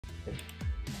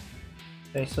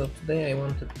Okay, so today I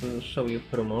wanted to show you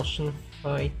promotion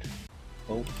fight,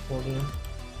 hopefully.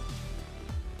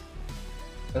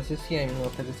 As you see, I'm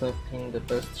not exactly in the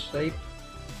best shape.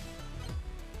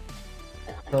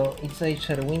 So it's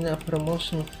either win a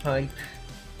promotion fight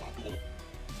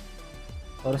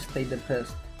or stay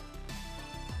depressed.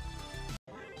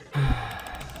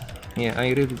 Yeah, I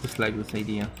really dislike this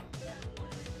idea.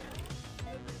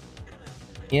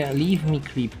 Yeah, leave me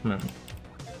creep, man.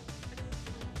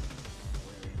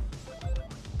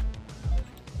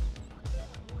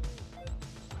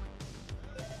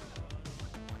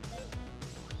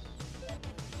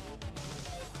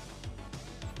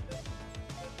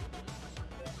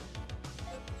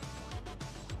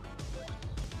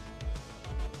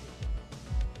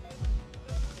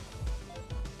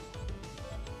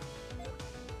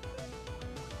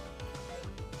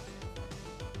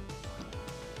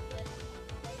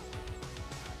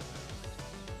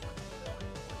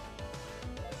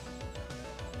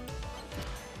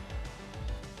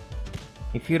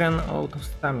 If you run out of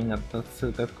stamina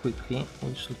that quickly,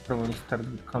 we should probably start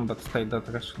with combat style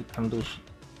that actually can do shit.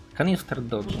 Can you start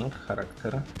dodging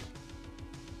character?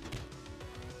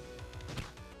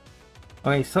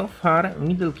 Okay, so far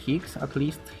middle kicks at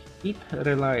least hit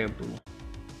reliably.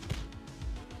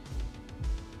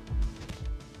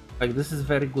 Like, this is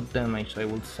very good damage, I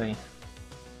would say.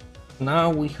 Now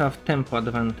we have tempo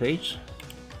advantage,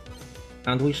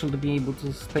 and we should be able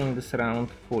to sustain this round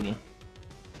fully.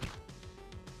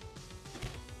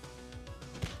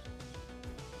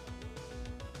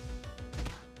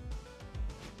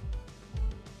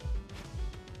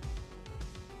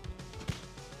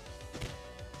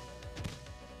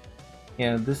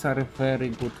 Yeah, these are very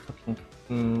good fucking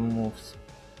moves.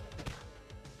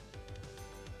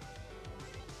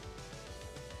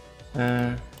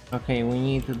 Okay, we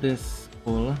need this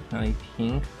pull, I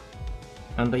think.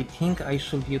 And I think I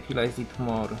should utilize it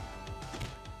more.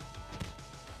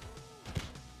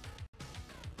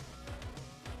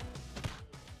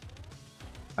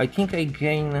 I think I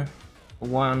gain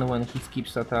 1 when he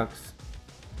skips attacks.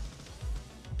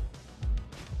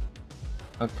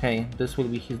 Okay, this will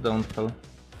be his downfall.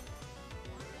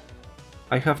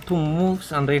 I have 2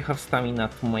 moves and I have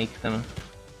stamina to make them.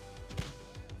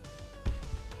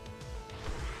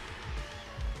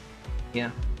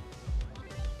 Yeah.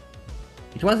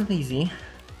 It wasn't easy,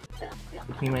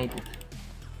 but we made it.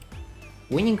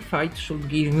 Winning fight should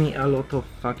give me a lot of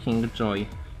fucking joy.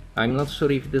 I'm not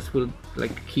sure if this will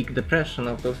like kick depression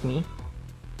out of me.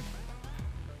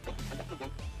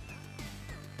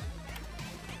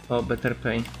 Oh, better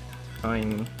pay.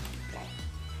 Fine.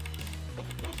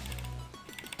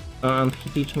 Oh, and he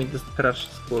teach me this trash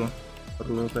school for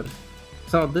losers.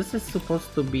 So this is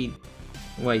supposed to be...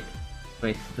 Wait,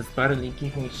 this barely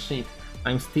give me shit.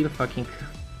 I'm still fucking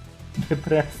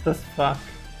depressed as fuck.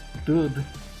 Dude.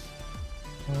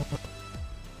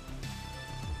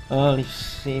 Holy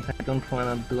shit, I don't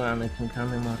wanna do anything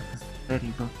anymore. This is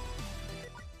terrible.